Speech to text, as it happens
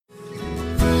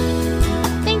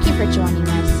for joining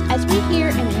us as we hear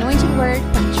an anointed word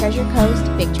from Treasure Coast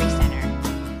Victory Center.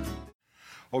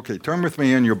 Okay, turn with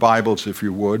me in your Bibles, if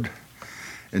you would,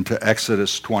 into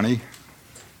Exodus 20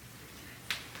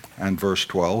 and verse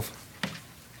 12.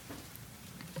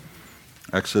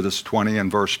 Exodus 20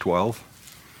 and verse 12.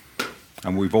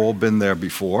 And we've all been there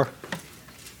before.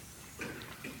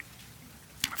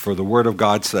 For the Word of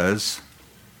God says,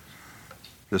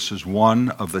 this is one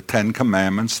of the 10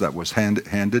 commandments that was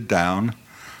handed down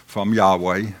from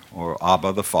Yahweh, or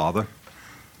Abba the Father,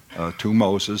 to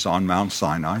Moses on Mount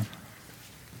Sinai.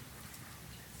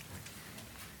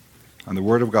 And the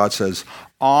Word of God says,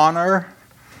 honor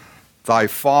thy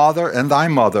father and thy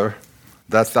mother,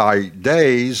 that thy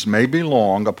days may be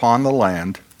long upon the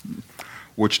land,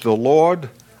 which the Lord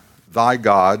thy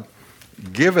God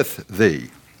giveth thee.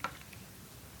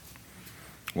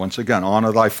 Once again,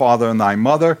 honor thy father and thy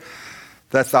mother,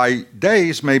 that thy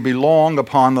days may be long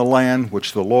upon the land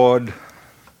which the Lord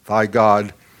thy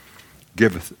God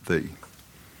giveth thee.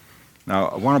 Now,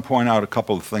 I want to point out a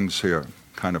couple of things here,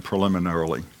 kind of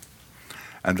preliminarily.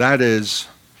 And that is,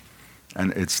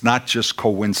 and it's not just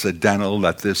coincidental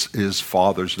that this is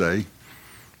Father's Day,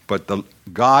 but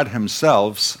God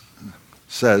himself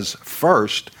says,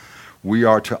 first, we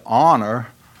are to honor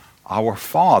our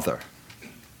father.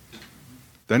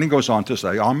 Then he goes on to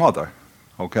say, our mother,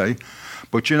 okay?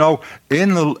 But you know,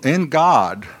 in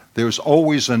God, there's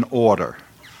always an order.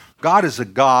 God is a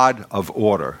God of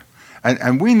order.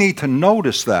 And we need to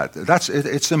notice that.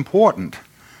 It's important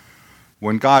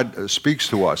when God speaks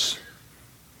to us,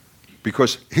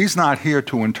 because he's not here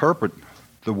to interpret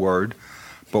the word,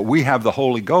 but we have the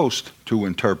Holy Ghost to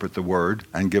interpret the word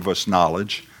and give us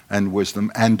knowledge and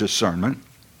wisdom and discernment.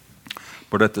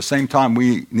 But at the same time,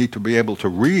 we need to be able to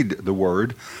read the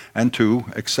word and to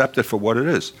accept it for what it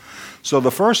is. So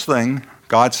the first thing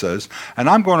God says, and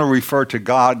I'm going to refer to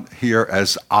God here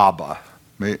as Abba.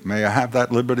 May I have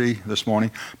that liberty this morning?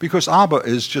 Because Abba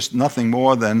is just nothing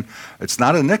more than, it's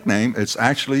not a nickname, it's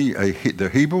actually the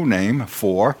Hebrew name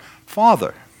for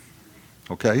Father.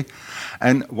 Okay?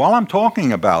 And while I'm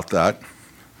talking about that,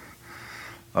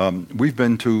 we've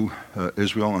been to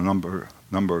Israel on a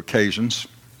number of occasions.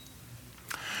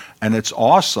 And it's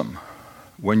awesome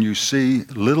when you see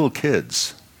little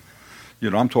kids, you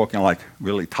know, I'm talking like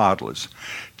really toddlers,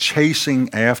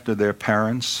 chasing after their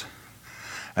parents.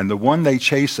 And the one they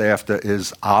chase after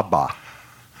is Abba,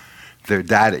 their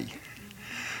daddy.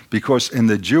 Because in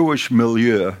the Jewish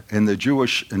milieu, in the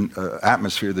Jewish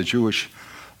atmosphere, the Jewish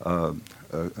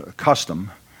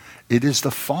custom, it is the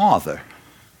father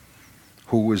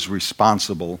who is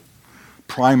responsible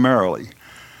primarily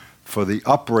for the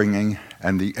upbringing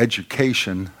and the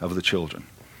education of the children.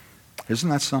 Isn't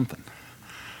that something?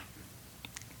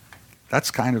 That's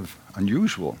kind of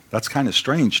unusual. That's kind of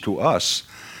strange to us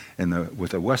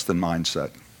with a Western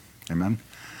mindset. Amen?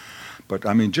 But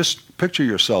I mean, just picture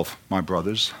yourself, my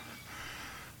brothers.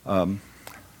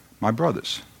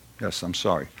 Yes, I'm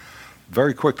sorry.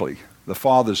 Very quickly, the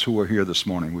fathers who are here this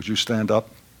morning, would you stand up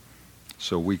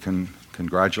so we can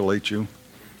congratulate you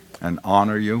and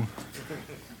honor you?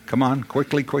 Come on,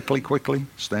 quickly,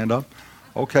 stand up.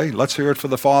 Okay, let's hear it for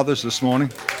the fathers this morning.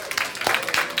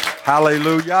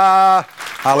 Hallelujah,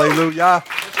 hallelujah.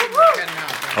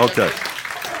 Okay.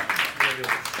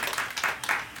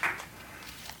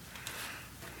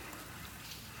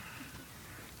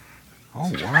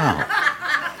 Oh, wow.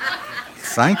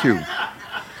 Thank you.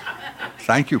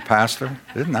 Thank you, Pastor.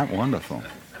 Isn't that wonderful?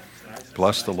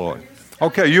 Bless the Lord.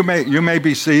 Okay, you may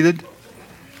be seated.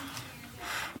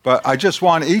 But I just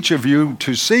want each of you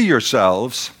to see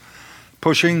yourselves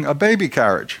pushing a baby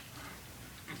carriage.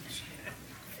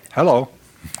 Hello.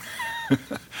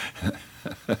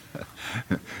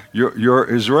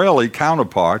 Your Israeli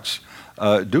counterparts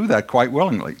do that quite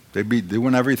willingly. They'd be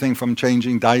doing everything from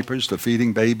changing diapers to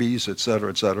feeding babies,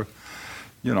 etc., etc.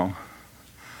 You know.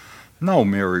 No,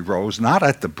 Mary Rose, not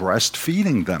at the breast,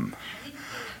 feeding them.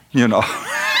 You know.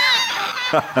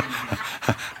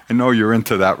 I know you're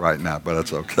into that right now, but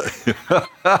it's okay.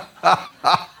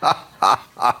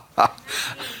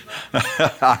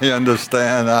 I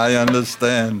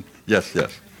understand. Yes.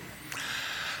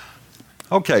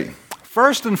 Okay,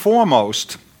 first and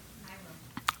foremost,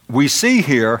 we see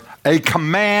here a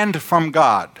command from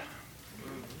God.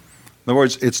 In other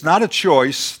words, it's not a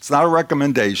choice, it's not a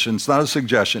recommendation, it's not a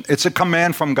suggestion, it's a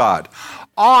command from God.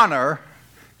 Honor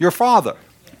your father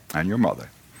and your mother.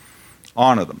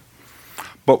 Honor them.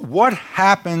 But what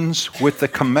happens with the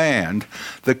command?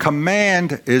 The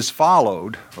command is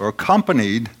followed or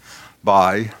accompanied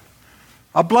by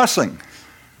a blessing.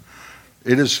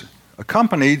 It is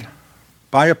accompanied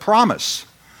by a promise.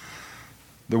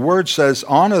 The word says,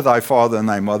 honor thy father and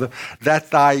thy mother,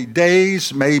 that thy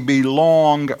days may be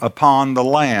long upon the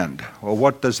land. Well,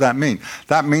 what does that mean?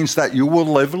 That means that you will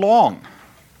live long.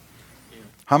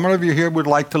 How many of you here would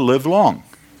like to live long?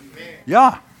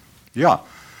 Yeah. Now,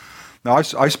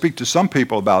 I speak to some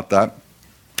people about that,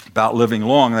 about living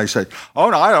long, and they say,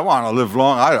 oh, no, I don't want to live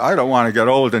long. I don't want to get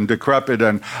old and decrepit,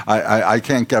 and I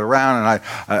can't get around, and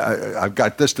I've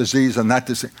got this disease and that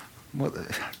disease. Well,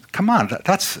 come on,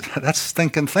 that's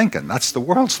stinking thinking. That's the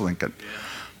world's thinking.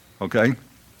 Okay?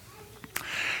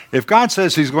 If God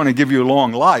says he's going to give you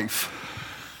long life,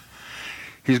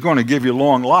 he's going to give you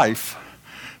long life,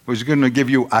 but he's going to give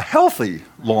you a healthy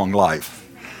long life.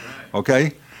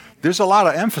 Okay? There's a lot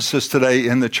of emphasis today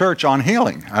in the church on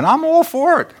healing, and I'm all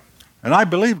for it. And I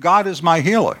believe God is my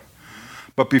healer.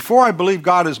 But before I believe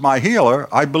God is my healer,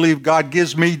 I believe God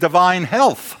gives me divine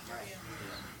health.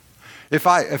 If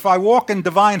I walk in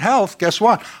divine health, guess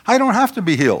what? I don't have to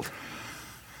be healed.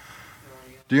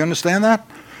 Do you understand that?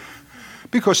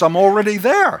 Because I'm already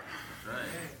there.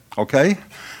 Okay?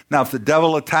 Now, if the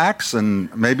devil attacks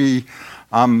and maybe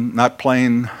I'm not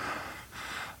playing,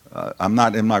 I'm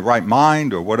not in my right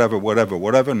mind or whatever,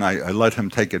 and I let him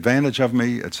take advantage of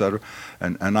me, etc.,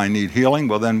 and I need healing,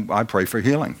 well, then I pray for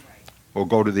healing or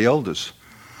go to the elders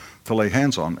to lay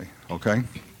hands on me. Okay?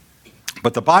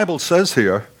 But the Bible says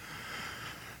here,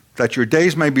 that your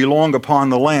days may be long upon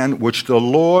the land which the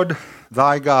Lord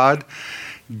thy God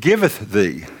giveth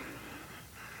thee.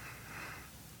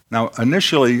 Now,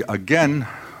 initially, again,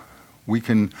 we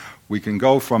can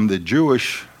go from the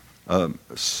Jewish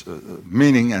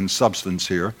meaning and substance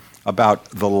here about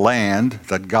the land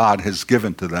that God has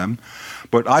given to them.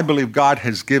 But I believe God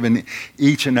has given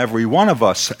each and every one of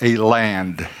us a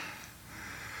land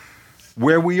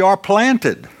where we are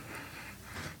planted,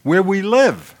 where we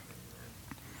live,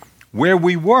 where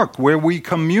we work, where we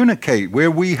communicate,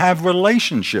 where we have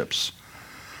relationships.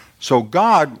 So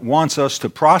God wants us to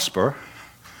prosper.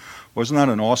 Wasn't that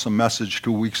an awesome message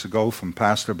 2 weeks ago from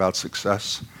Pastor about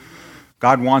success?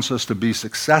 God wants us to be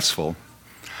successful,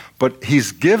 but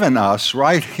he's given us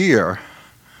right here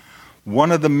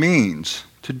one of the means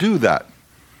to do that.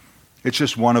 It's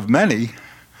just one of many,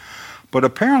 but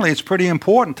apparently it's pretty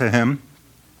important to him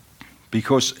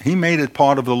because he made it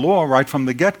part of the law right from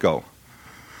the get-go,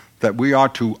 that we are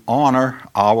to honor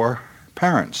our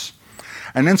parents.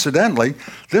 And incidentally,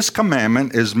 this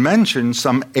commandment is mentioned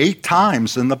some 8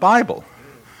 times in the Bible.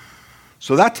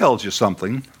 So that tells you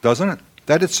something, doesn't it?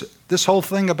 That it's this whole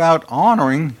thing about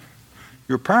honoring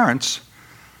your parents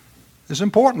is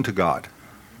important to God.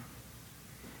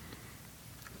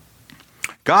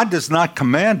 God does not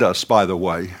command us, by the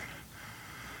way,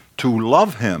 to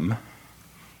love him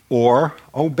or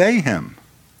obey him.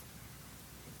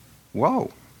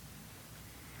 Whoa.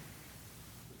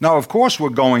 Now, of course, we're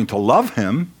going to love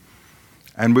him,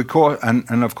 and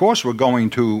of course we're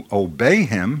going to obey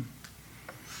him,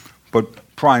 but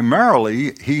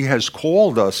primarily he has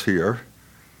called us here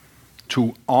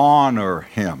to honor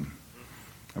him.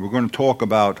 And we're going to talk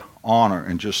about honor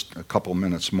in just a couple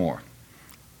minutes more,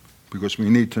 because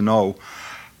we need to know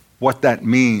what that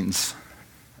means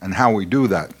and how we do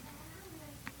that.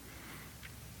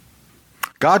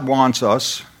 God wants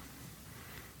us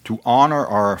to honor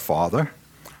our Father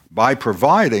by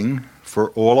providing for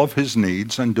all of his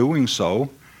needs and doing so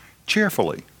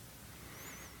cheerfully.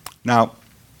 Now,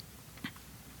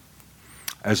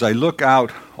 as I look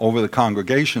out over the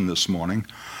congregation this morning,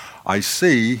 I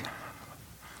see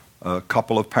a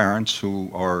couple of parents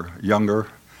who are younger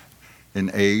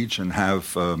in age and have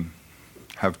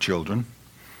children.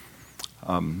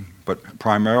 But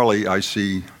primarily I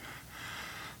see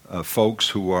folks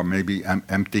who are maybe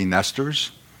empty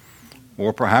nesters,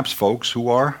 or perhaps folks who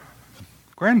are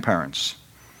grandparents.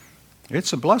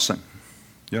 It's a blessing.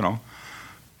 You know,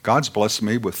 God's blessed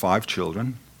me with 5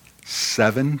 children,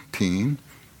 17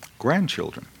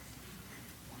 grandchildren.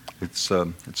 It's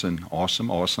an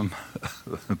awesome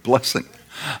blessing.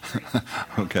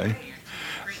 Okay.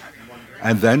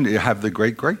 And then you have the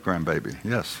great-great-grandbaby,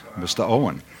 yes, Mr.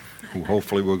 Owen, who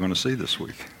hopefully we're going to see this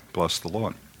week. Bless the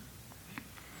Lord.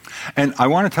 And I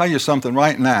want to tell you something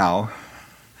right now.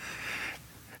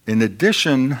 In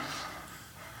addition,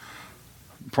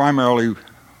 primarily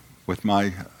with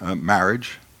my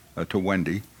marriage to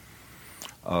Wendy,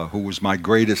 who was my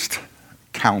greatest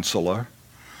counselor,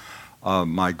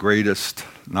 my greatest,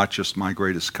 not just my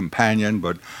greatest companion,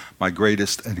 but my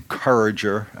greatest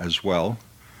encourager as well.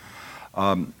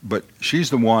 But she's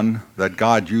the one that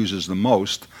God uses the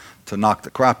most to knock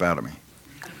the crap out of me.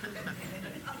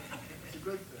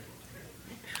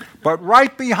 But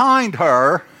right behind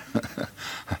her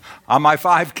are my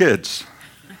 5 kids.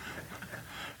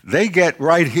 They get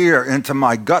right here into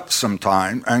my guts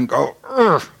sometime and go,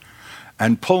 ugh,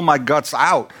 and pull my guts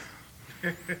out.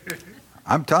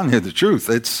 I'm telling you the truth.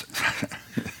 It's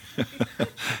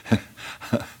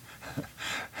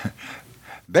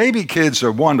baby kids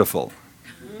are wonderful.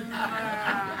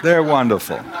 They're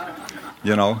wonderful.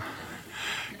 You know,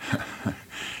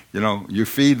 you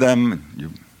feed them,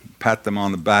 you pat them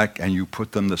on the back, and you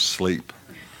put them to sleep.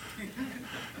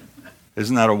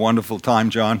 Isn't that a wonderful time,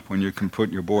 John, when you can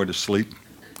put your boy to sleep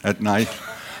at night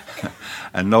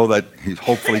and know that he's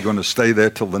hopefully going to stay there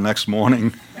till the next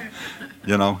morning?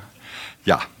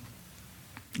 Yeah.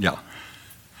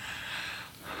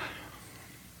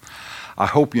 I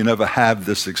hope you never have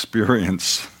this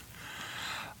experience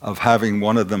of having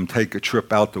one of them take a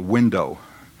trip out the window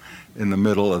in the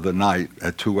middle of the night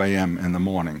at 2 a.m. in the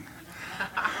morning.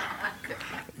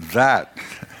 That,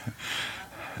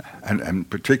 and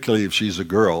particularly if she's a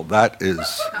girl, that is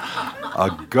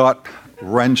a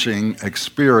gut-wrenching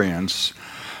experience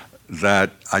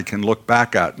that I can look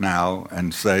back at now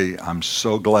and say, I'm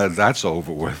so glad that's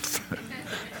over with.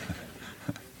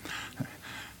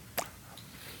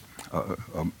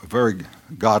 A very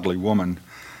godly woman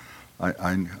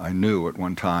I knew at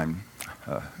one time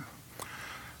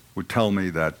would tell me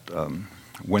that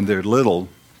when they're little,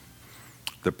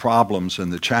 the problems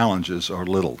and the challenges are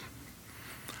little.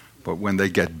 But when they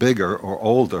get bigger or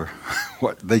older,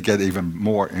 they get even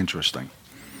more interesting.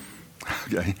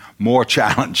 Okay? More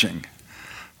challenging.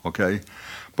 Okay?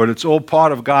 But it's all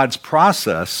part of God's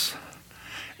process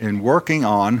in working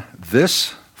on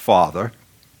this father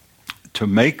to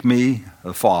make me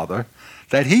the father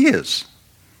that he is.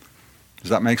 Does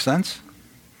that make sense?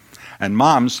 And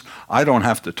moms, I don't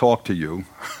have to talk to you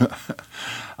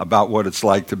about what it's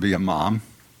like to be a mom,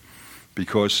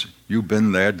 because you've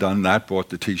been there, done that, bought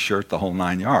the t-shirt, the whole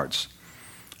 9 yards.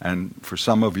 And for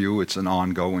some of you, it's an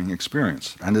ongoing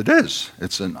experience. And it is.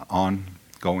 It's an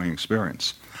ongoing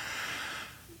experience.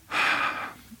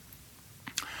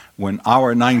 When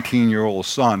our 19-year-old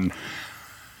son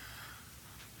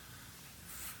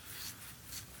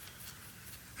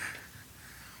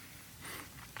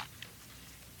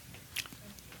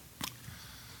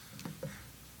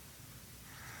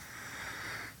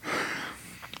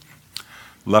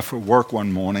left for work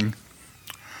one morning,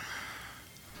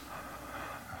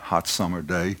 hot summer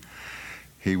day,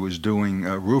 he was doing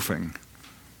roofing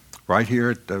right here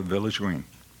at Village Green.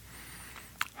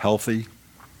 Healthy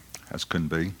as can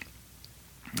be.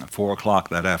 At 4 o'clock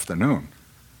that afternoon,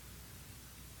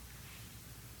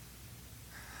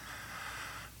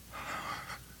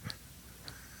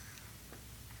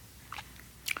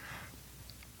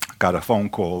 got a phone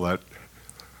call that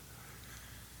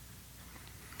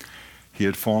he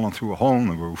had fallen through a hole in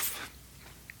the roof,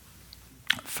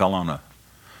 fell on a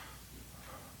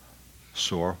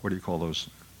saw, what do you call those,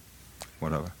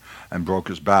 whatever, and broke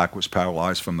his back, was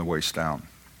paralyzed from the waist down.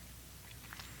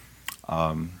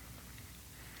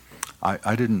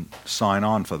 I didn't sign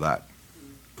on for that.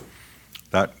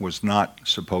 That was not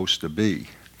supposed to be.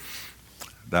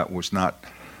 That was not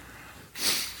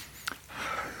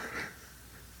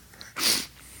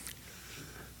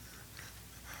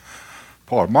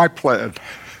part of my plan,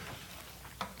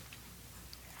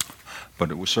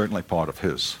 but it was certainly part of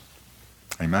his.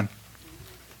 Amen?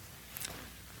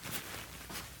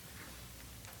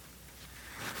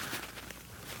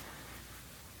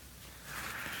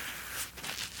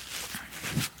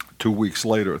 Two weeks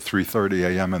later, at 3:30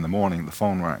 a.m. in the morning, the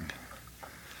phone rang.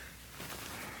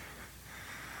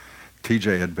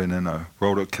 TJ had been in a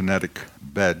rotokinetic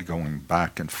bed going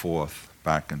back and forth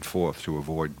to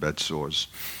avoid bed sores.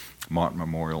 Martin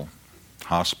Memorial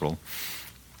Hospital.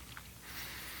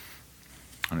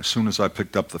 And as soon as I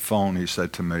picked up the phone, he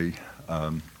said to me,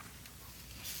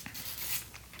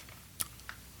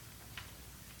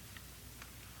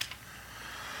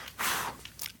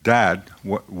 Dad,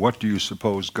 what do you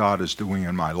suppose God is doing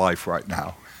in my life right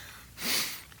now?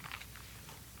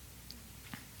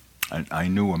 And I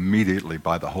knew immediately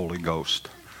by the Holy Ghost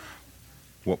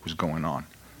what was going on.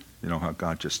 You know how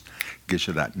God just gives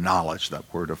you that knowledge,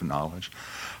 that word of knowledge.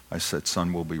 I said,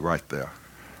 son, we'll be right there.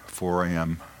 4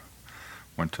 a.m.,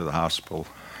 went to the hospital.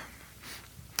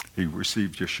 He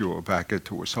received Yeshua back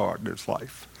into his heart and his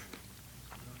life.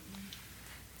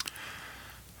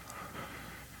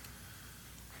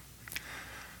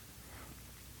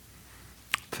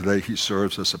 Today he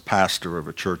serves as a pastor of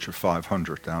a church of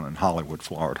 500 down in Hollywood,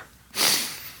 Florida.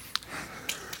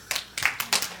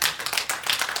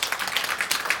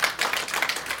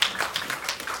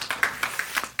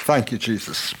 Thank you,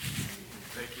 Jesus.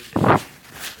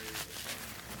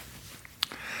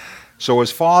 So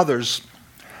as fathers,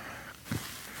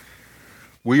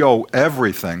 We owe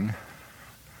everything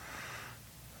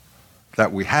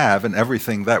that we have and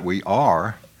everything that we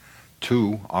are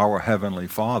to our Heavenly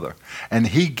Father. And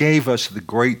He gave us the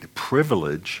great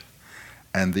privilege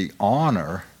and the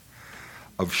honor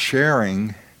of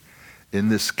sharing in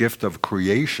this gift of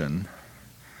creation,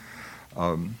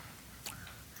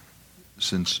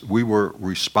 since we were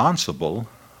responsible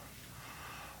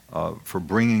for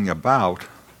bringing about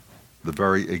the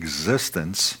very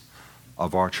existence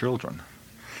of our children.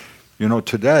 You know,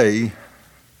 today,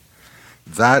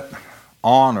 that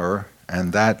honor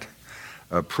and that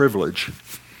privilege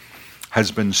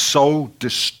has been so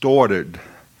distorted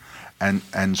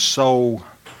and so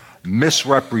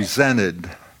misrepresented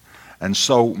and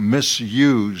so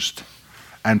misused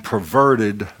and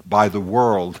perverted by the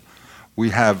world. We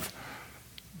have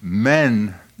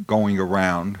men going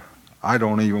around. I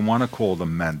don't even want to call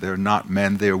them men. They're not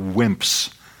men, they're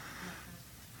wimps,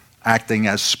 acting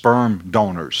as sperm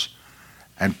donors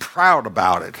and proud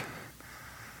about it,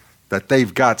 that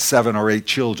they've got 7 or 8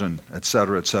 children,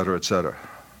 etc., etc., etc.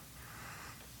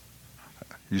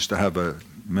 I used to have a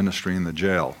ministry in the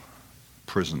jail,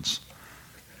 prisons.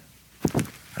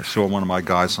 I saw one of my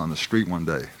guys on the street one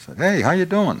day. I said, "Hey, how you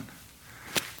doing?"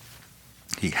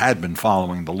 He had been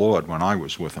following the Lord when I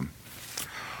was with him.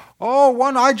 "Oh,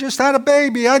 I just had a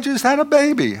baby. I just had a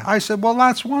baby." I said, "Well,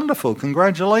 that's wonderful.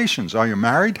 Congratulations. Are you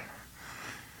married?"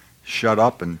 Shut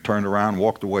up and turned around and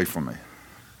walked away from me.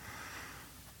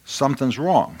 Something's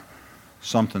wrong.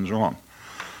 Something's wrong.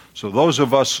 So those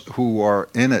of us who are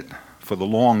in it for the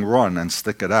long run and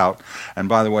stick it out, and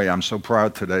by the way, I'm so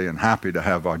proud today and happy to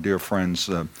have our dear friends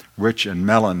Rich and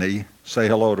Melanie. Say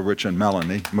hello to Rich and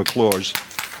Melanie, McClures.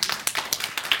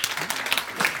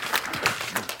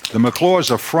 The McClures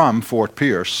are from Fort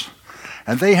Pierce,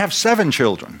 and they have 7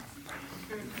 children.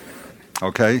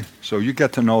 Okay, so you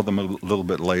get to know them a little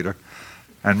bit later,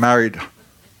 and married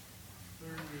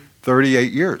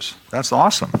 38 years. That's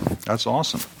awesome. That's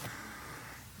awesome.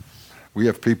 We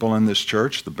have people in this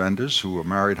church, the Benders, who are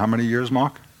married how many years,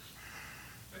 Mark?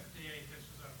 58. This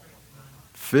is our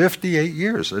 59. 58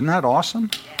 years. Isn't that awesome?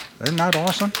 Isn't that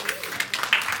awesome?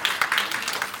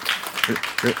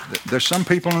 There's some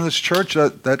people in this church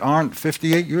that aren't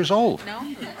 58 years old.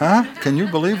 No? Huh? Can you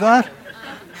believe that?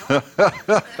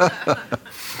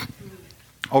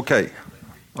 Okay.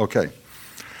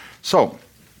 So,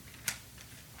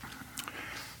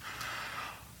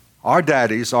 our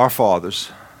daddies, our fathers,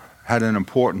 had an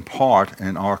important part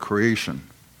in our creation.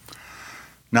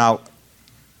 Now,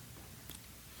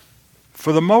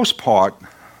 for the most part,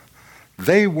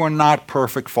 they were not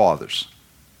perfect fathers.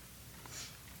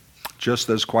 Just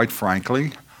as, quite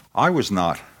frankly, I was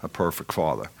not a perfect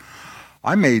father.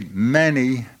 I made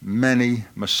many, many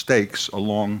mistakes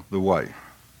along the way,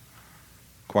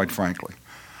 quite frankly.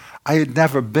 I had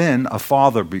never been a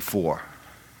father before.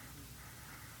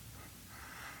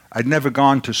 I'd never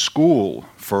gone to school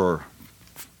for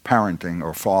parenting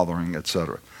or fathering,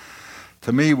 etc.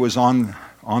 To me, it was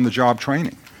on-the-job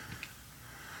training.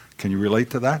 Can you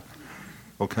relate to that?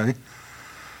 Okay.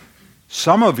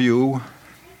 Some of you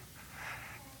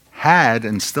had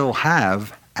and still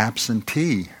have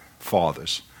absentee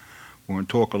fathers. We're going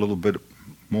to talk a little bit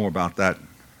more about that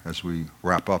as we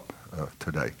wrap up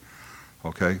today.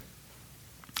 Okay?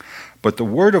 But the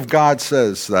Word of God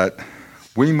says that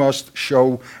we must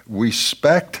show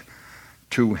respect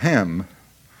to Him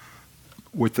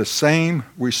with the same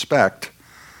respect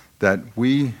that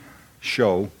we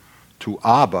show to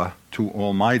Abba, to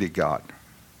Almighty God.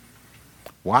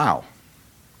 Wow.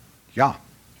 Yeah.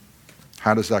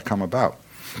 How does that come about?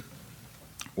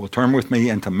 Well, turn with me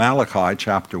into Malachi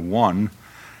chapter 1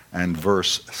 and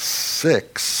verse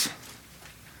 6.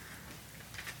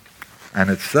 And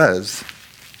it says,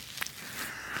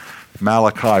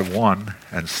 Malachi 1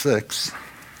 and 6.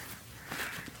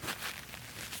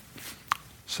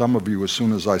 Some of you, as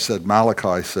soon as I said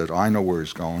Malachi, said, "I know where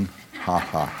he's going." Ha,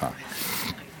 ha, ha.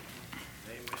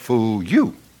 Fool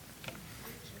you.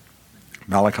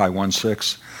 Malachi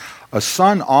 1:6. A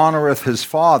son honoreth his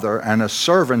father, and a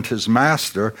servant his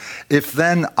master. If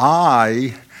then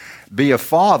I be a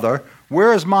father,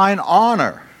 where is mine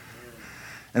honor?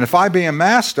 And if I be a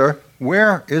master,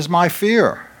 where is my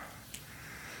fear?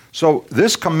 So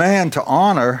this command to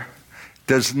honor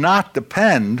does not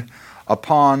depend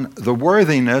upon the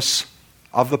worthiness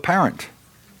of the parent.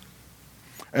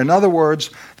 In other words,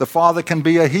 the father can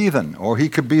be a heathen, or he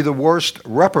could be the worst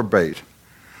reprobate,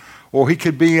 or he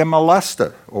could be a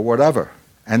molester, or whatever,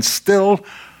 and still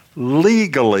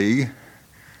legally,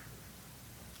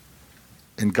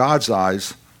 in God's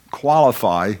eyes,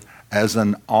 qualify as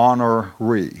an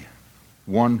honoree,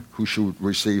 one who should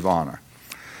receive honor.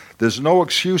 There's no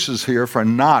excuses here for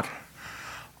not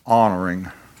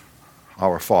honoring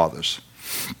our fathers.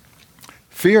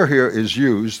 Fear here is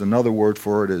used, another word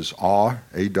for it is awe,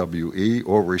 A-W-E,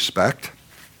 or respect.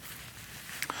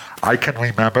 I can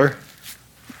remember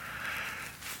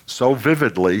so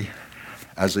vividly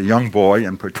as a young boy,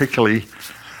 and particularly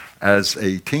as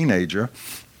a teenager,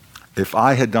 if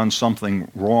I had done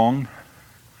something wrong,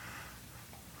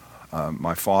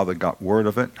 my father got word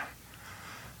of it,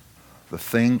 the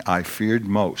thing I feared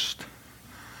most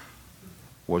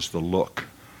was the look.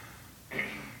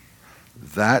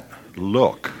 That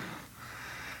look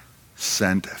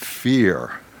sent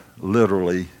fear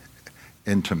literally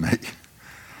into me.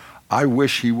 I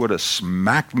wish he would have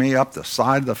smacked me up the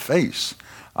side of the face.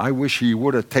 I wish he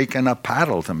would have taken a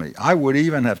paddle to me. I would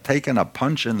even have taken a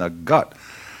punch in the gut.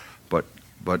 But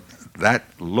that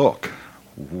look,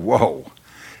 whoa,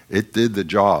 it did the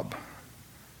job.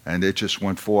 And it just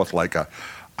went forth like a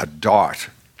dart.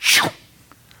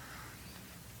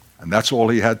 And that's all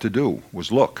he had to do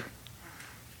was look.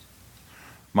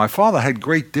 My father had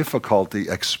great difficulty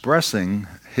expressing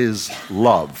his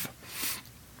love.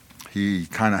 He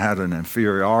kind of had an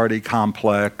inferiority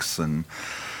complex and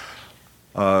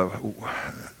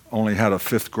only had a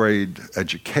 5th grade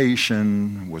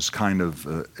education, was kind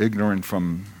of ignorant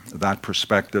from that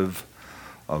perspective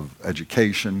of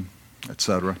education,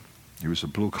 etc. He was a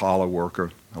blue-collar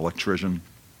worker, electrician.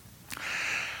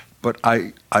 But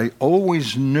I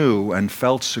always knew and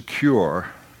felt secure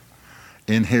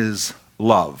in his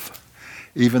love,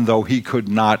 even though he could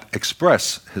not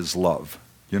express his love.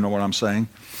 You know what I'm saying?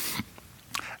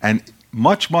 And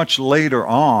much later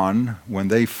on, when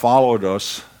they followed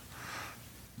us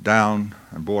down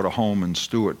and bought a home in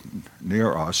Stewart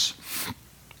near us,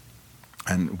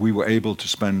 and we were able to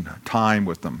spend time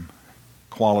with them,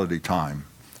 quality time.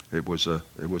 It was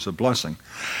a blessing.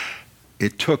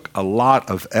 It took a lot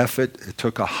of effort. It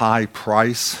took a high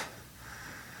price.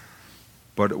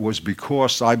 But it was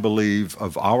because, I believe,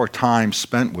 of our time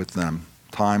spent with them,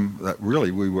 time that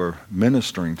really we were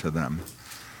ministering to them,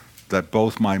 that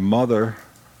both my mother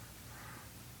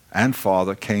and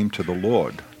father came to the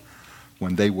Lord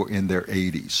when they were in their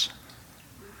 80s.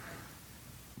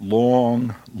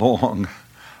 Long,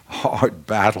 hard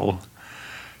battle.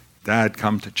 Dad,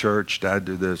 come to church. Dad,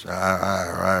 do this.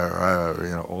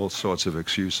 All sorts of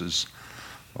excuses.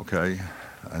 Okay,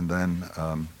 and then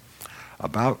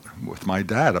with my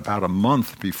dad, about a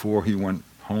month before he went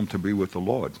home to be with the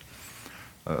Lord,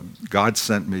 God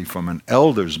sent me from an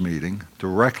elders meeting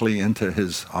directly into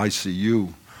his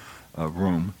ICU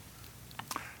room,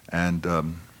 and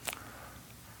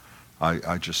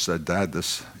I just said, Dad,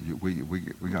 we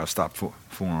got to stop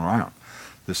fooling around.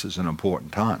 This is an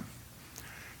important time.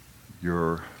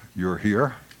 You're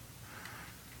here,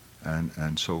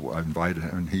 and so I invited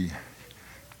him, and he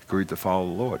agreed to follow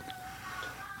the Lord.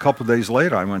 A couple of days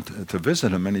later, I went to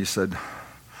visit him, and he said,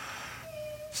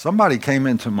 somebody came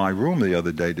into my room the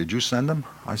other day. Did you send him?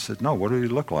 I said, no. What did he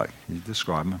look like? He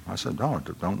described him. I said, no, I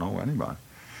don't know anybody.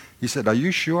 He said, are you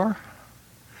sure?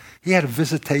 He had a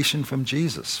visitation from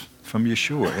Jesus, from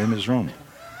Yeshua, in his room.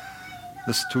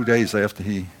 This 2 days after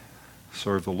he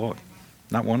served the Lord.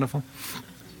 Not wonderful?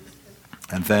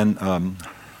 And then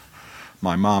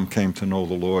my mom came to know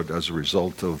the Lord as a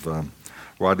result of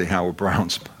Rodney Howard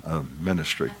Brown's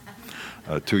ministry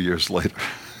 2 years later.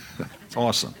 It's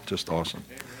awesome, just awesome.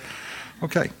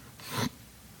 Okay.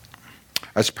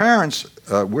 As parents,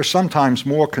 we're sometimes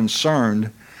more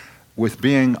concerned with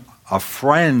being a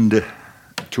friend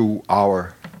to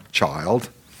our child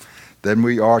than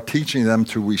we are teaching them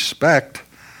to respect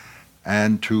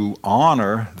and to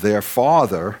honor their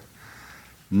father,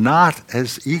 not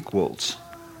as equals.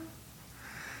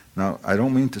 Now, I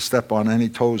don't mean to step on any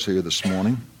toes here this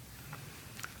morning,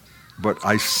 but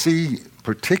I see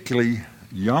particularly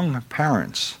young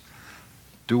parents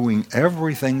doing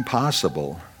everything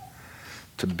possible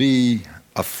to be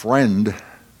a friend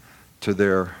to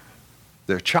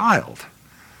their child.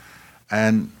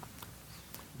 And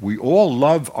we all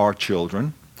love our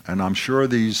children, and I'm sure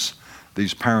these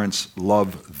parents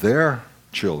love their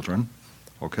children,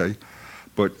 okay?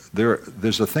 But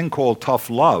there's a thing called tough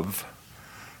love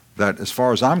that, as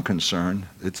far as I'm concerned,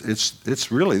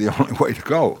 it's really the only way to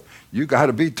go. You got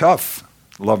to be tough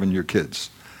loving your kids,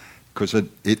 because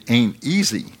it ain't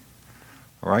easy,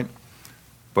 all right?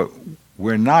 But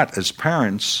we're not, as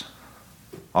parents,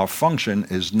 our function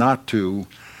is not to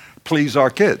please our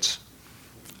kids.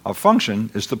 Our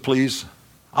function is to please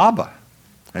Abba,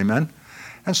 amen?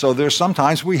 And so there's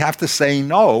sometimes we have to say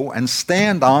no and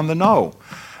stand on the no.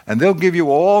 And they'll give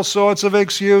you all sorts of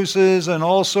excuses and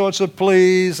all sorts of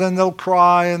pleas, and they'll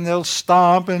cry and they'll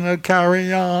stomp and they'll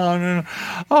carry on. And,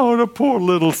 oh, the poor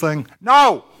little thing.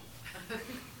 No!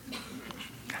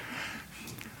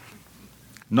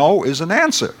 No is an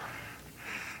answer.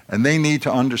 And they need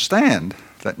to understand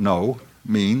that no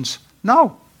means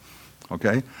no.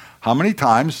 Okay? How many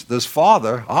times does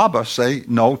Father, Abba, say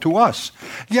no to us?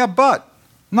 Yeah, but.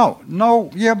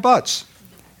 No, yeah, buts.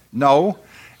 No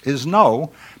is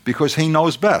no because he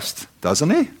knows best, doesn't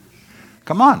he?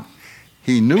 Come on.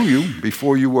 He knew you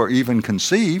before you were even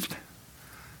conceived,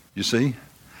 you see?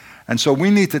 And so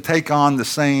we need to take on the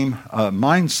same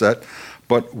mindset,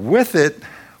 but with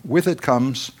it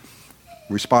comes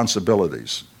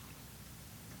responsibilities.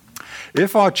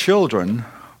 If our children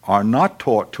are not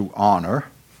taught to honor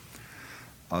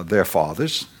their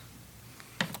fathers,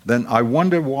 then I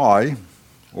wonder why,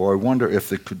 or I wonder if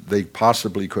they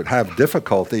possibly could have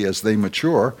difficulty as they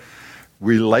mature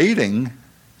relating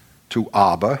to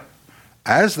Abba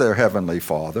as their heavenly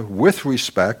Father with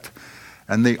respect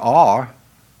and the awe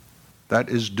that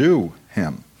is due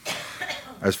him.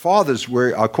 As fathers,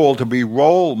 we are called to be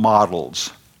role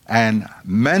models and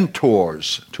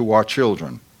mentors to our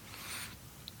children.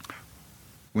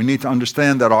 We need to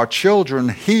understand that our children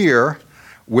hear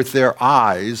with their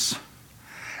eyes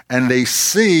and they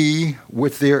see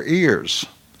with their ears.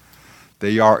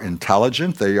 They are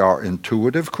intelligent, they are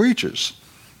intuitive creatures.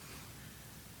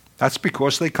 That's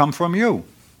because they come from you.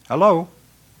 Hello?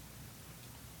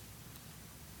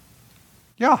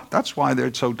 Yeah, that's why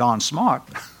they're so darn smart.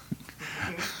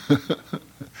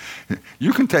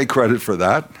 You can take credit for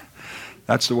that.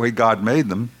 That's the way God made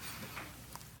them.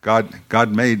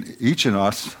 God made each of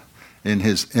us in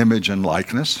his image and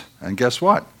likeness. And guess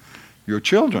what? Your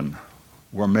children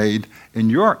were made in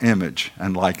your image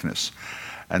and likeness.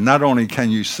 And not only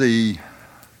can you see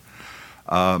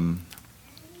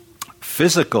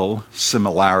physical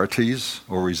similarities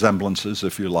or resemblances,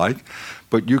 if you like,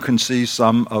 but you can see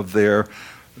some of their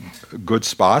good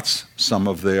spots, some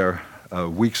of their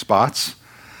weak spots.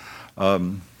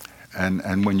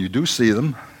 And when you do see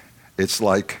them, it's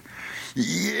like,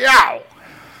 yow!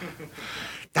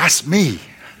 That's me.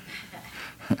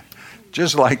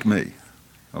 Just like me.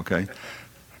 Okay?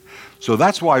 So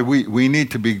that's why we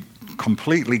need to be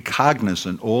completely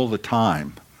cognizant all the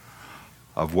time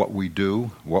of what we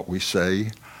do, what we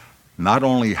say, not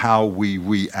only how we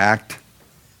react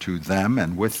to them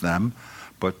and with them,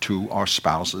 but to our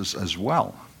spouses as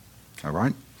well. All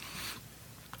right?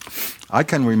 I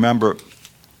can remember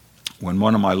when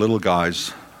one of my little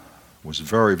guys was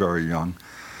very, very young,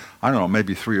 I don't know,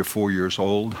 maybe 3 or 4 years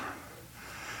old,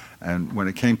 and when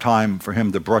it came time for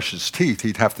him to brush his teeth,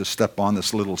 he'd have to step on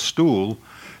this little stool,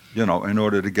 in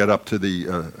order to get up to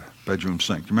the bedroom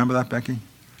sink. Do you remember that, Becky?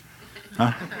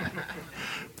 Huh?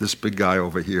 This big guy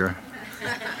over here.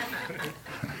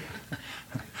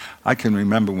 I can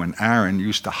remember when Aaron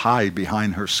used to hide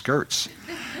behind her skirts.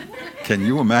 Can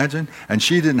you imagine? And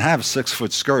she didn't have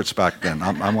 6-foot skirts back then.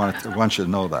 I want you to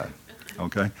know that.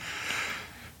 Okay?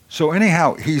 So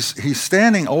anyhow, he's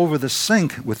standing over the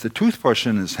sink with the toothbrush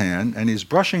in his hand, and he's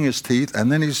brushing his teeth, and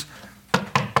then he's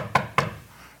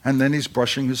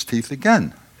brushing his teeth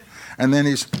again, and then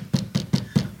he's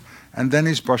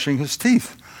brushing his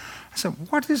teeth. I said,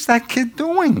 "What is that kid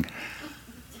doing?"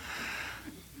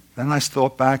 Then I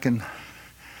thought back, and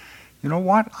you know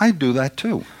what? I do that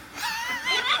too.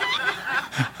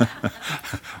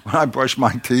 When I brush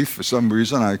my teeth, for some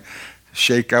reason, I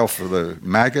shake out for the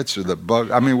maggots or the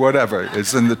bug. I mean, whatever.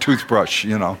 It's in the toothbrush,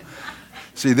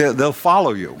 See, they'll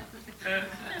follow you.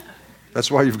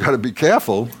 That's why you've got to be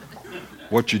careful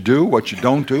what you do, what you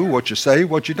don't do, what you say,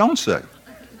 what you don't say.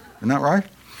 Isn't that right?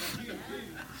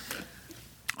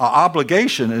 Our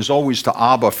obligation is always to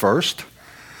Abba first,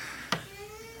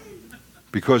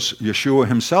 because Yeshua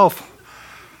himself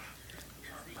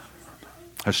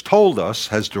has told us,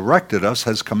 has directed us,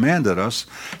 has commanded us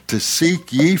to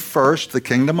seek ye first the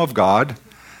kingdom of God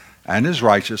and his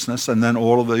righteousness, and then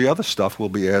all of the other stuff will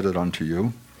be added unto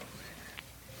you.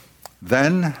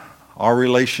 Then our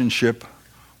relationship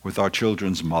with our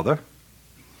children's mother,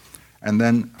 and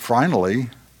then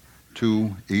finally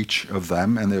to each of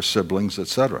them and their siblings,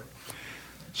 etc.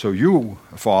 So you,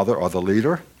 Father, are the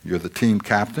leader. You're the team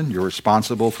captain. You're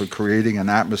responsible for creating an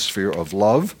atmosphere of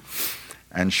love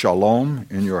and shalom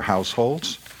in your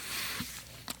households.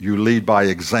 You lead by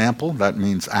example. That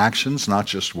means actions, not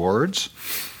just words.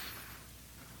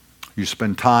 You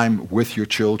spend time with your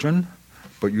children,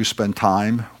 but you spend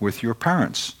time with your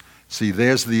parents. See,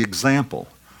 there's the example.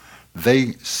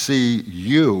 They see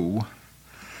you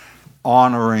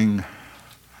honoring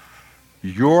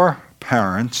your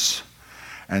parents,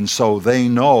 and so they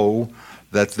know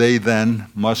that they then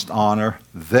must honor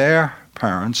their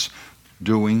parents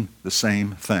doing the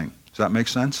same thing. Does that make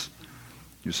sense?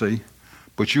 You see?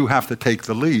 But you have to take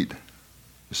the lead.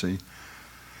 You see?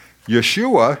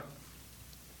 Yeshua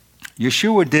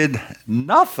did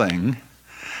nothing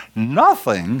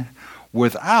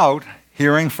without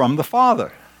hearing from the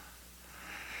Father.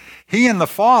 He and the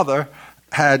Father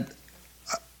had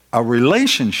a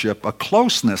relationship, a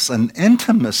closeness, an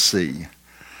intimacy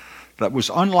that was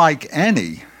unlike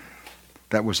any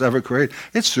that was ever created.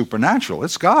 It's supernatural.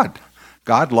 It's God.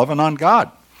 God loving on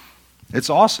God. It's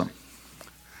awesome.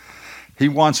 He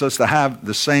wants us to have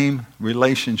the same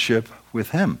relationship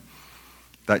with him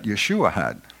that Yeshua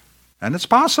had. And it's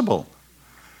possible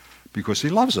because he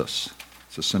loves us.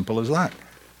 It's as simple as that.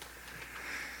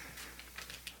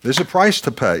 There's a price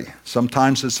to pay.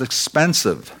 Sometimes it's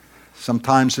expensive.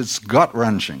 Sometimes it's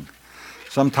gut-wrenching.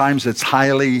 Sometimes it's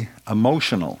highly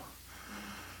emotional.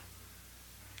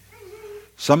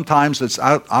 Sometimes it's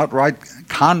outright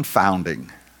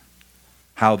confounding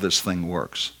how this thing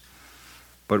works.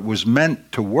 But it was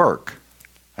meant to work,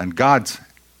 and God's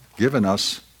given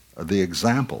us the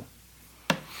example.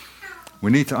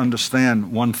 We need to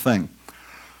understand one thing.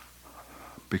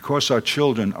 Because our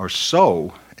children are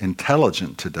so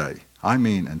intelligent today, I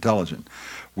mean intelligent,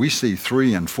 we see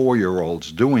 3- and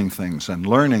 4-year-olds doing things and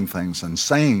learning things and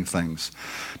saying things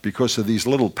because of these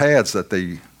little pads that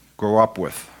they grow up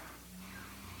with.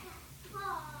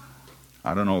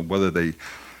 I don't know whether they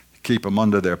keep them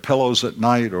under their pillows at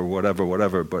night or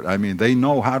whatever, but I mean, they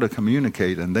know how to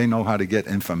communicate and they know how to get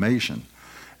information.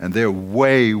 And they're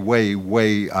way, way,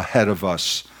 way ahead of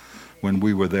us when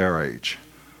we were their age,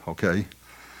 okay?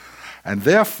 And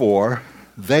therefore,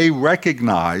 they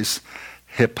recognize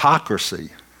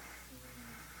hypocrisy.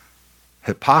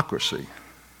 Hypocrisy.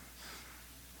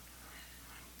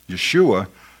 Yeshua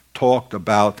talked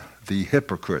about the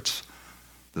hypocrites,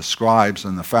 the scribes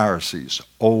and the Pharisees,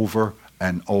 over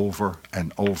and over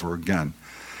and over again,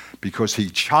 because he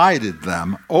chided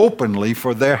them openly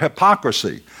for their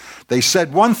hypocrisy. They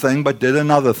said one thing but did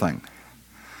another thing.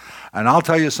 And I'll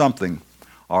tell you something,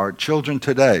 our children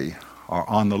today are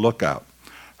on the lookout.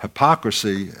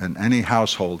 Hypocrisy in any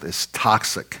household is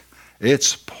toxic.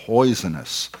 It's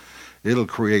poisonous. It'll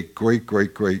create great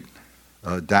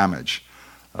damage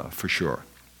for sure.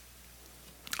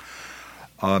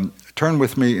 Turn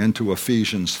with me into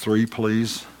Ephesians 3,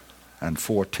 please, and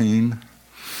 14.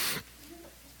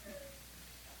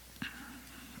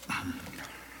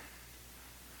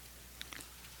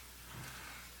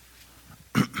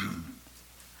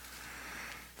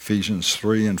 Ephesians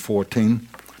 3 and 14.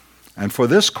 And for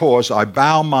this cause I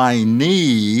bow my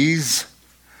knees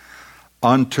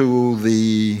unto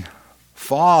the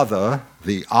Father,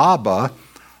 the Abba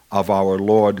of our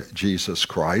Lord Jesus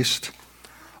Christ,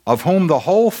 of whom the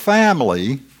whole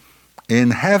family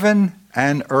in heaven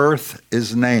and earth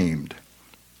is named,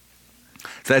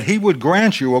 that he would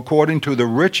grant you, according to the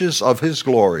riches of his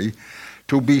glory,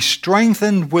 to be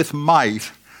strengthened with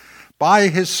might by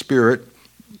his Spirit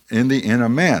in the inner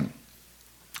man,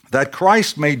 that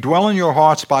Christ may dwell in your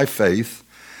hearts by faith,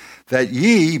 that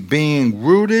ye, being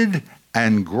rooted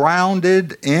and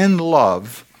grounded in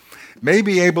love, may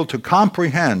be able to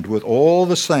comprehend with all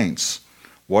the saints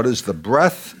what is the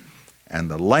breadth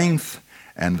and the length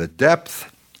and the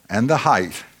depth and the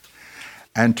height,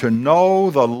 and to know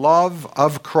the love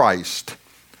of Christ,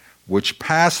 which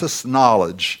passeth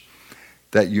knowledge,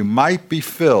 that you might be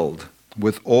filled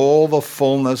with all the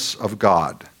fullness of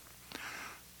God.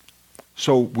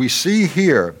 So we see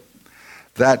here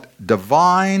that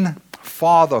divine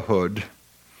fatherhood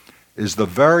is the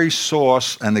very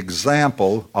source and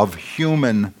example of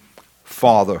human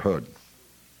fatherhood.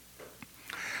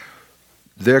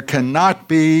 There cannot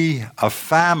be a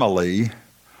family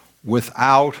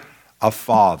without a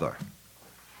father.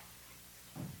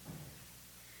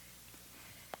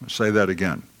 I'll say that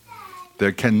again.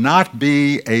 There cannot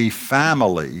be a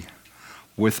family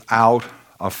without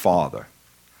a father.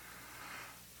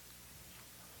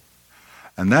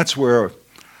 And that's where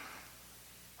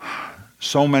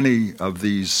so many of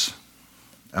these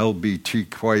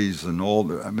LGBTQs and all,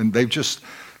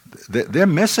 they're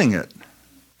missing it.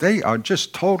 They are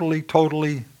just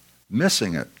totally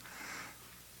missing it.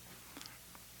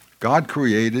 God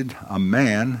created a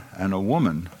man and a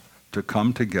woman to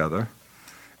come together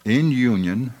in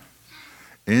union,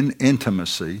 in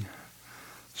intimacy,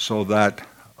 so that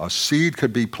a seed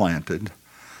could be planted,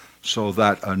 so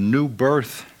that a new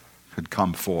birth could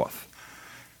come forth.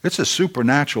 It's a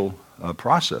supernatural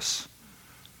process,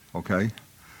 okay?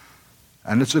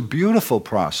 And it's a beautiful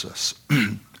process.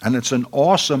 And it's an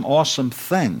awesome, awesome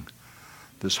thing,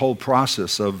 this whole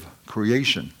process of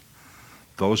creation.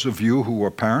 Those of you who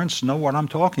are parents know what I'm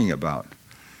talking about.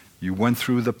 You went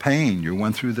through the pain, you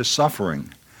went through the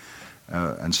suffering,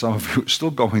 and some of you are still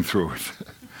going through it,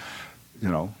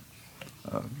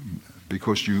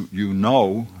 because you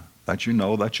know that you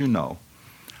know that you know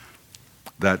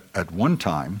that at one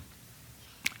time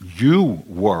you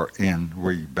were in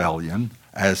rebellion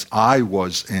as I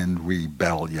was in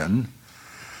rebellion.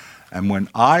 And when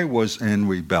I was in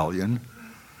rebellion,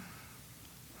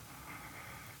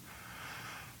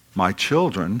 my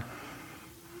children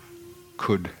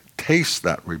could taste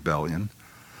that rebellion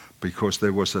because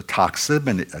there was a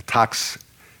toxicity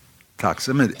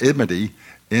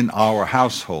in our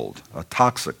household, a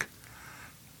toxic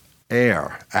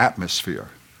atmosphere,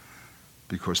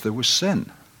 because there was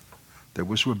sin, there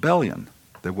was rebellion,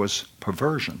 there was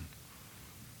perversion.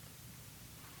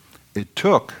 It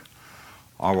took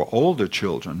our older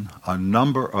children a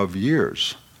number of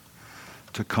years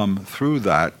to come through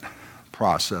that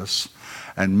process,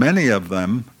 and many of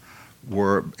them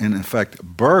were in effect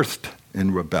birthed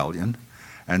in rebellion,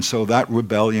 and so that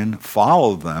rebellion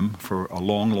followed them for a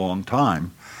long, long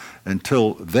time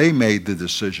until they made the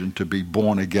decision to be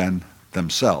born again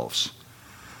themselves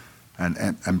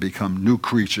and become new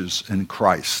creatures in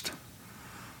Christ.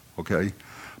 Okay?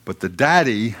 But the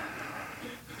daddy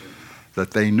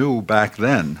that they knew back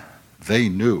then, they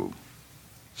knew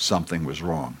something was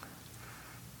wrong.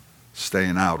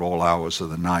 Staying out all hours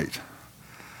of the night,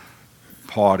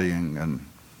 partying, and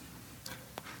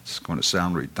it's going to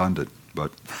sound redundant,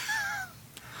 but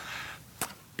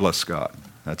bless God,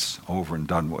 that's over and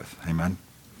done with. Amen.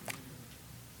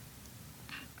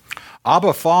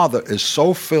 Abba Father is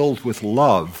so filled with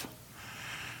love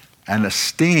and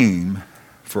esteem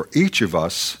for each of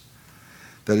us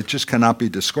that it just cannot be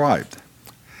described.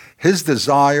 His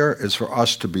desire is for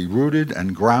us to be rooted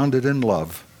and grounded in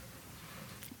love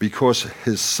because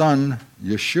his Son,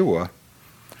 Yeshua,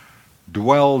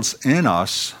 dwells in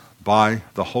us by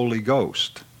the Holy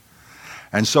Ghost.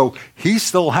 And so he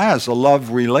still has a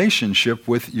love relationship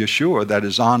with Yeshua that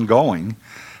is ongoing,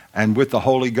 and with the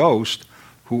Holy Ghost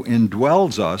who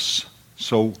indwells us.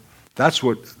 So that's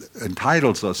what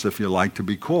entitles us, if you like, to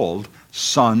be called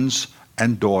sons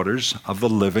and daughters of the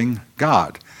living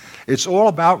God. It's all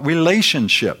about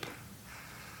relationship.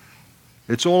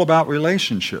 It's all about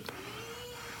relationship.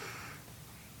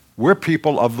 We're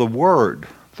people of the Word.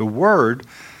 The Word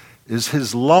is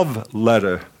his love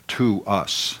letter to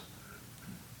us.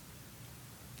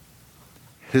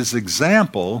 His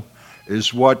example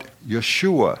is what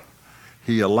Yeshua,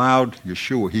 he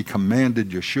commanded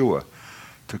Yeshua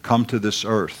to come to this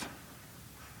earth,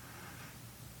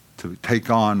 to take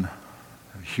on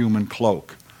a human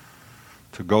cloak,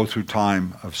 to go through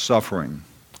time of suffering,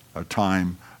 a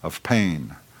time of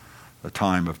pain, a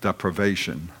time of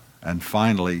deprivation, and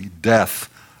finally death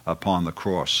upon the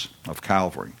cross of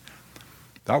Calvary.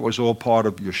 That was all part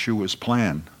of Yeshua's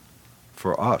plan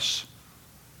for us,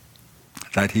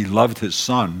 that he loved his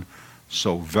Son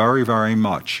so very, very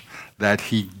much that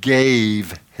he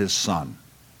gave his Son.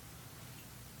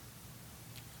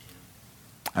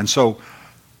 And so,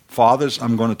 fathers,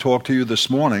 I'm going to talk to you this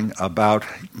morning about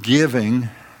giving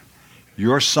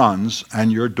your sons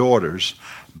and your daughters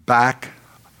back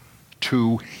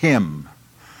to him,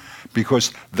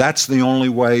 because that's the only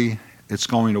way it's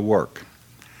going to work.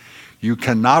 You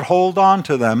cannot hold on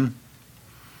to them,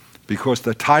 because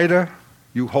the tighter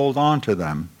you hold on to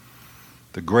them,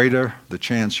 the greater the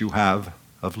chance you have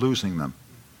of losing them.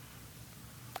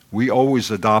 We always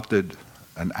adopted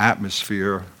an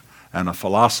atmosphere and a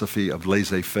philosophy of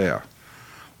laissez-faire.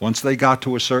 Once they got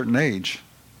to a certain age,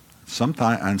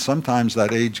 sometimes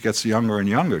that age gets younger and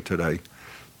younger today.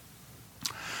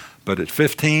 But at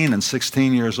 15 and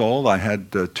 16 years old, I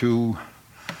had two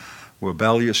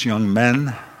rebellious young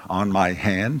men on my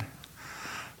hand.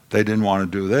 They didn't want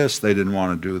to do this. They didn't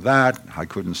want to do that. I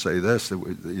couldn't say this. It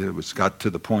was got to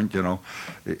the point,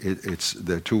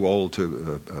 they're too old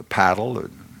to paddle.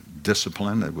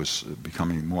 Discipline. It was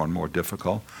becoming more and more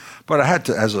difficult. But I had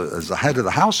to, as the head of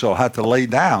the household, I had to lay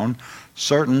down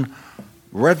certain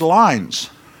red lines.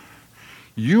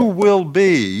 You will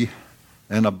be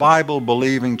in a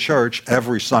Bible-believing church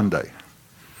every Sunday.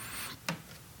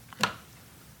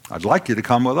 I'd like you to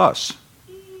come with us.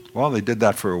 Well, they did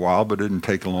that for a while, but it didn't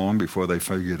take long before they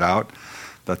figured out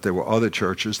that there were other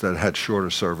churches that had shorter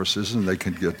services and they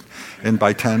could get in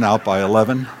by 10, out by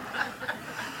 11.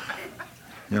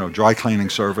 Dry cleaning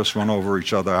service, run over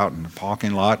each other out in the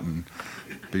parking lot and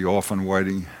be off and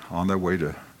waiting on their way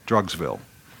to Drugsville,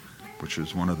 which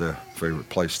is one of their favorite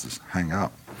places to hang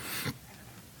out.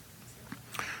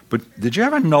 But did you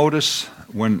ever notice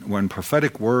when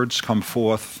prophetic words come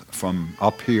forth from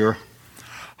up here,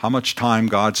 how much time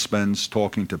God spends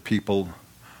talking to people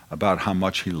about how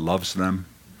much he loves them?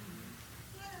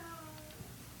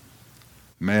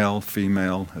 Male,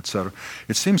 female, etc.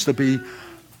 It seems to be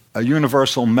a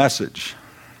universal message.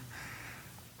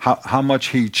 How much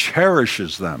he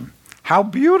cherishes them. How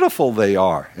beautiful they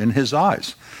are in his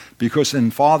eyes. Because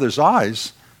in Father's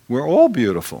eyes, we're all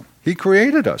beautiful. He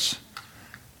created us,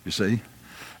 you see.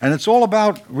 And it's all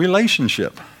about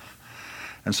relationship.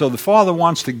 And so the Father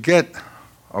wants to get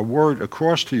a word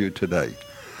across to you today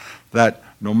that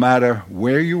no matter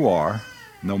where you are,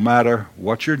 no matter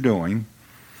what you're doing,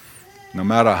 no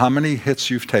matter how many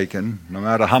hits you've taken, no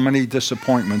matter how many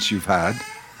disappointments you've had,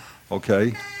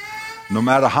 okay, no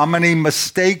matter how many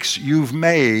mistakes you've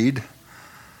made,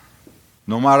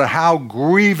 no matter how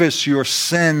grievous your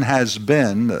sin has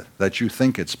been that you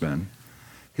think it's been,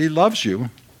 he loves you,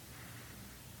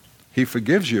 he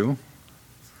forgives you,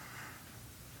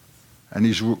 and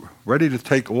he's ready to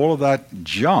take all of that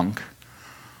junk,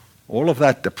 all of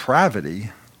that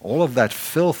depravity, all of that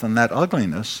filth and that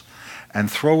ugliness, and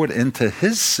throw it into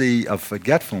his sea of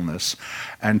forgetfulness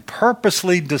and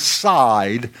purposely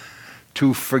decide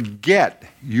to forget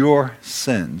your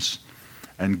sins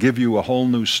and give you a whole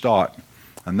new start.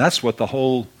 And that's what the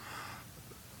whole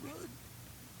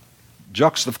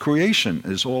juxt of creation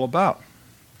is all about.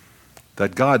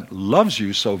 That God loves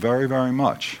you so very, very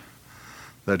much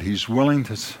that he's willing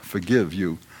to forgive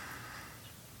you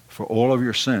for all of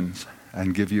your sins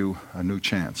and give you a new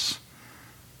chance,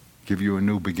 give you a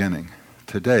new beginning.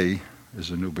 Today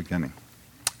is a new beginning.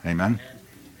 Amen?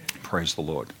 Praise the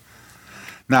Lord.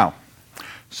 Now,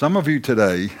 some of you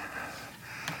today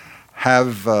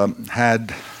have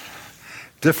had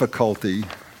difficulty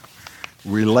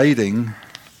relating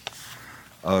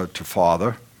to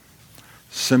Father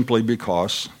simply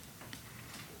because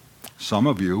some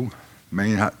of you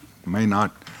may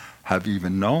not have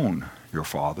even known your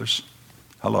fathers.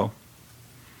 Hello.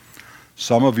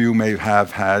 Some of you may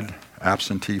have had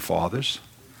absentee fathers.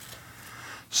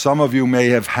 Some of you may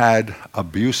have had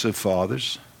abusive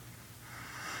fathers.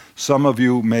 Some of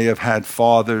you may have had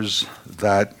fathers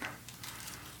that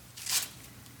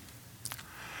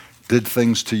did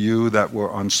things to you that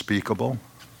were unspeakable.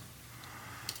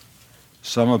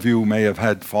 Some of you may have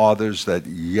had fathers that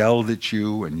yelled at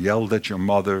you and yelled at your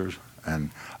mother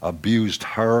and abused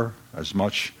her as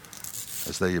much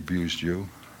as they abused you.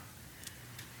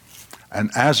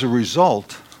 And as a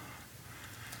result,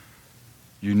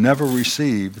 you never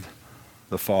received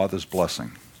the Father's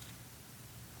blessing.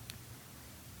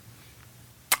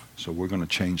 So we're going to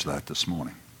change that this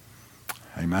morning.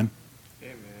 Amen?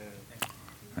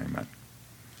 Amen.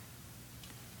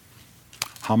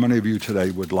 How many of you today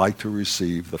would like to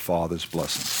receive the Father's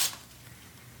blessing?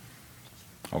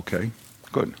 Okay,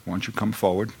 good. Why don't you come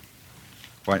forward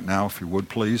right now, if you would,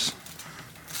 please.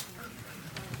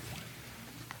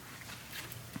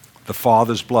 The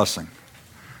Father's blessing.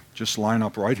 Just line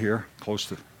up right here, close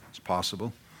to as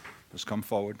possible. Just come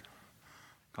forward.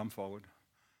 Come forward.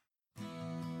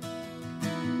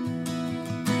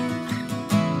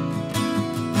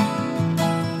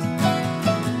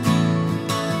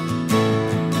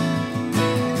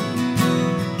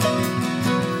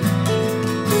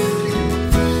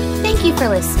 Thank you for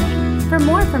listening. For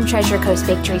more from Treasure Coast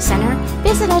Victory Center,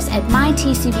 visit us at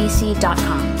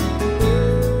mytcbc.com.